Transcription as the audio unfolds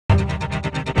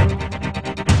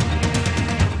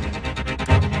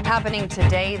Happening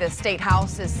today, the State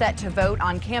House is set to vote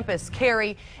on campus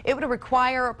carry. It would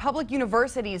require public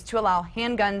universities to allow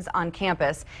handguns on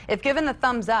campus. If given the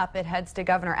thumbs up, it heads to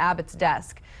Governor Abbott's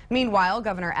desk. Meanwhile,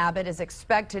 Governor Abbott is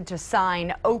expected to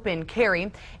sign open carry.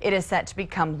 It is set to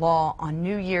become law on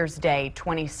New Year's Day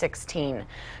 2016.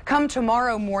 Come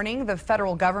tomorrow morning, the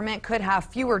federal government could have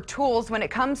fewer tools when it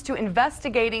comes to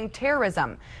investigating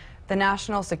terrorism. The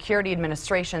National Security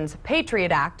Administration's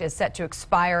Patriot Act is set to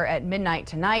expire at midnight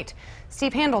tonight.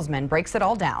 Steve Handelsman breaks it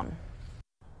all down.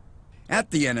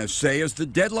 At the NSA, as the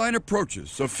deadline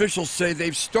approaches, officials say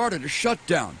they've started a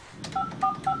shutdown.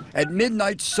 At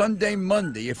midnight Sunday,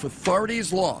 Monday, if authority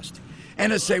is lost,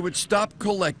 NSA would stop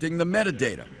collecting the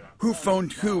metadata. Who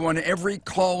phoned who on every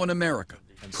call in America?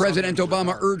 President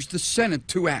Obama urged the Senate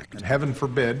to act. And heaven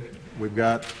forbid, we've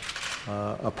got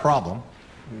a problem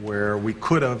where we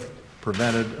could have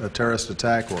prevented a terrorist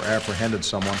attack or apprehended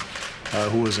someone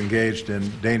who was engaged in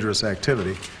dangerous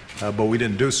activity, but we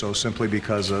didn't do so simply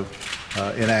because of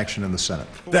inaction in the Senate.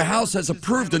 The House has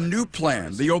approved a new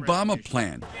plan, the Obama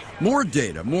plan. More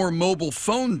data, more mobile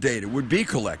phone data would be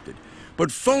collected,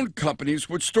 but phone companies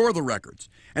would store the records,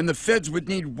 and the feds would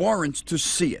need warrants to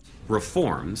see it.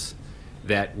 Reforms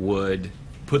that would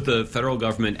put the federal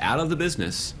government out of the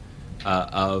business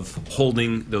of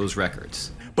holding those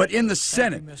records. But in the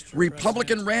Senate,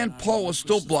 Republican Rand Paul is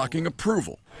still blocking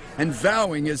approval and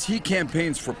vowing as he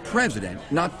campaigns for president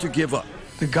not to give up.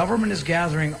 The government is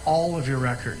gathering all of your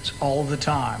records all the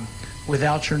time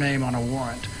without your name on a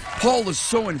warrant. Paul is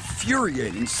so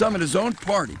infuriating some in his own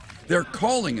party, they're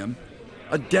calling him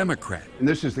a Democrat. And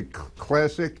this is the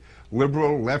classic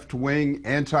liberal, left-wing,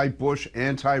 anti-Bush,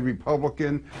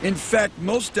 anti-Republican. In fact,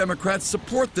 most Democrats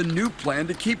support the new plan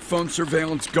to keep phone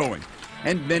surveillance going,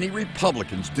 and many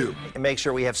Republicans do. Make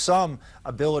sure we have some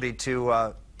ability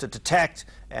to detect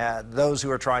those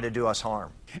who are trying to do us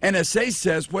harm. NSA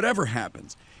says whatever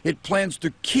happens, it plans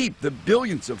to keep the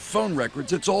billions of phone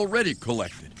records it's already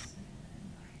collected.